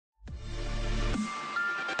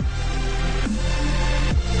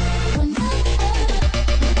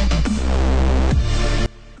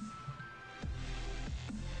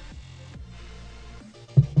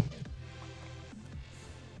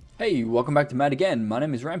Hey, welcome back to Matt again. My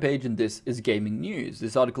name is Rampage and this is Gaming News.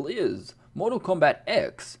 This article is Mortal Kombat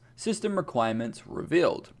X System Requirements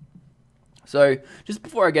Revealed. So, just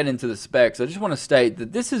before I get into the specs, I just want to state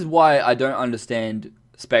that this is why I don't understand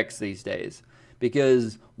specs these days.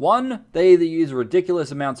 Because, one, they either use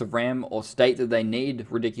ridiculous amounts of RAM or state that they need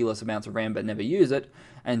ridiculous amounts of RAM but never use it.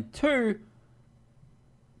 And two,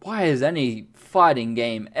 why is any fighting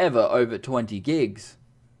game ever over 20 gigs?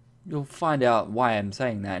 You'll find out why I'm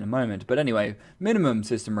saying that in a moment. But anyway, minimum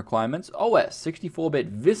system requirements: OS 64-bit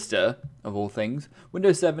Vista, of all things,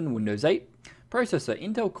 Windows 7, Windows 8, processor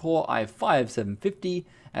Intel Core i5-750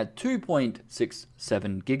 at 2.67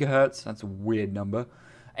 GHz, that's a weird number,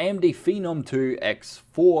 AMD Phenom 2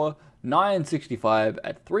 X4 965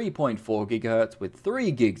 at 3.4 GHz with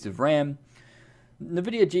 3 gigs of RAM,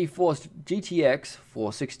 NVIDIA GeForce GTX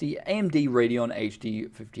 460, AMD Radeon HD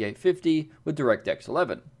 5850 with DirectX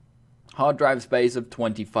 11. Hard drive space of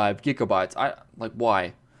 25 gigabytes.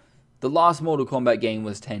 Why? The last Mortal Kombat game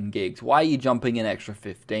was 10 gigs. Why are you jumping an extra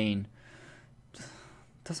 15?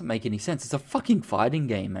 Doesn't make any sense. It's a fucking fighting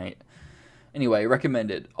game, mate. Anyway,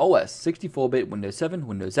 recommended. OS 64-bit Windows 7,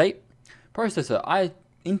 Windows 8. Processor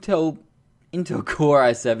Intel Core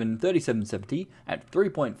i7 3770 at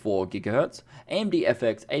 3.4 GHz. AMD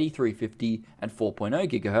FX 8350 at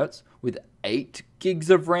 4.0 GHz with 8 gigs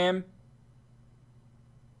of RAM.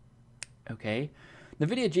 Okay.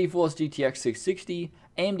 NVIDIA GeForce GTX 660,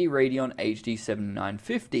 AMD Radeon HD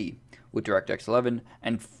 7950 with DirectX 11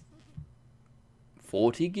 and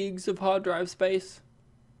 40 gigs of hard drive space.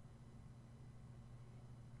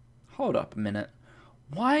 Hold up a minute.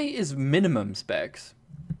 Why is minimum specs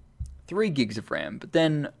 3 gigs of RAM, but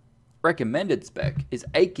then recommended spec is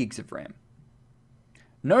 8 gigs of RAM?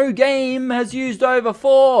 No game has used over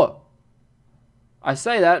 4. I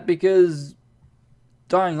say that because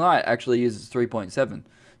Dying Light actually uses 3.7.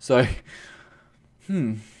 So,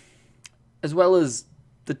 as well as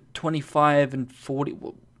the 25 and 40,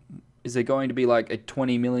 well, is there going to be like a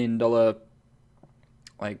 $20 million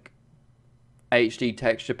like HD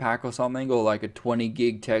texture pack or something, or like a 20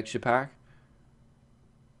 gig texture pack?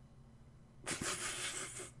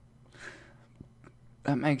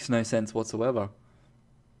 That makes no sense whatsoever.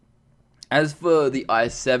 As for the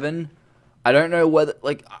i7, I don't know whether,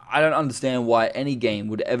 I don't understand why any game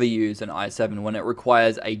would ever use an i7 when it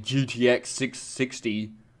requires a GTX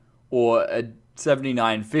 660 or a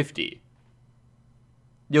 7950.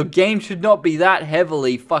 Your game should not be that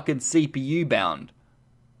heavily fucking CPU bound.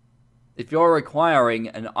 If you're requiring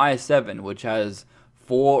an i7 which has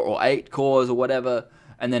 4 or 8 cores or whatever,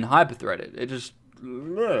 and then hyper-threaded, it just,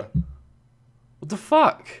 ugh. What the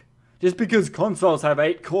fuck? Just because consoles have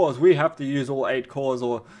 8 cores, we have to use all 8 cores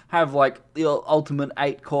or have like the ultimate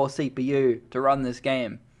 8-core CPU to run this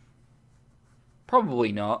game.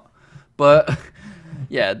 Probably not. But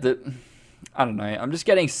yeah, I don't know. I'm just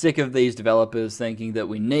getting sick of these developers thinking that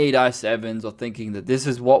we need i7s or thinking that this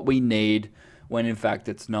is what we need when in fact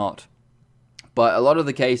it's not. But a lot of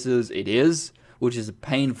the cases it is, which is a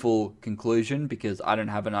painful conclusion because I don't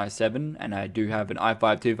have an i7 and I do have an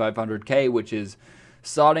i5-2500K, which is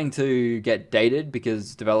starting to get dated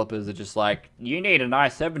because developers are just like, you need an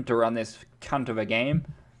i7 to run this cunt of a game.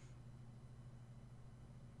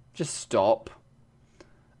 Just stop.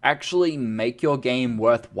 Actually make your game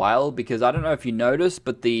worthwhile, because I don't know if you noticed,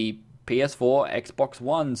 but the PS4, Xbox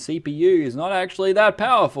One CPU is not actually that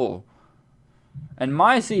powerful. And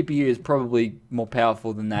my CPU is probably more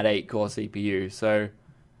powerful than that 8-core CPU, so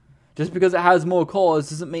just because it has more cores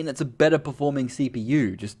doesn't mean it's a better performing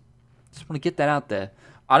CPU. Just want to get that out there.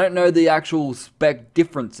 I don't know the actual spec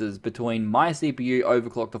differences between my CPU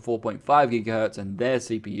overclocked to 4.5 GHz and their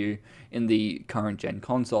CPU in the current gen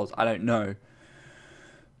consoles. I don't know.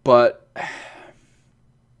 But I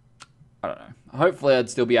don't know. Hopefully I'd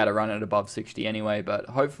still be able to run it above 60 anyway, but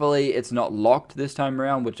hopefully it's not locked this time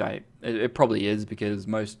around, which it probably is, because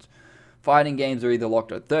most fighting games are either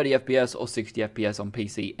locked at 30 FPS or 60 FPS on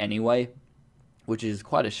PC anyway, which is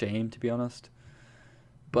quite a shame, to be honest.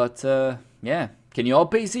 But, yeah. Can your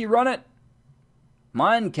PC run it?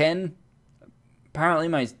 Mine can. Apparently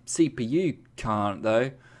my CPU can't,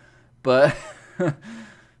 though. But,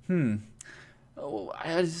 I'm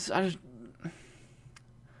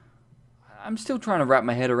still trying to wrap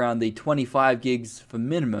my head around the 25 gigs for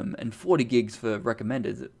minimum and 40 gigs for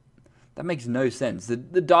recommended. That makes no sense. The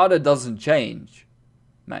data doesn't change,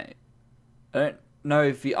 mate. I don't know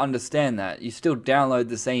if you understand that. You still download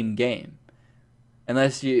the same game.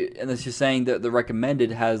 Unless you're saying that the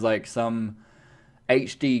recommended has like some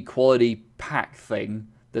HD quality pack thing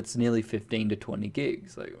that's nearly 15 to 20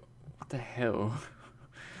 gigs. Like, what the hell?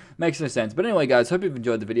 Makes no sense. But anyway, guys, hope you've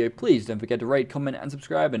enjoyed the video. Please don't forget to rate, comment, and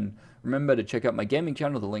subscribe. And remember to check out my gaming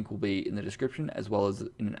channel. The link will be in the description as well as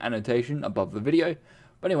in an annotation above the video.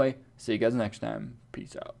 But anyway, see you guys next time.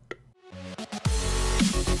 Peace out.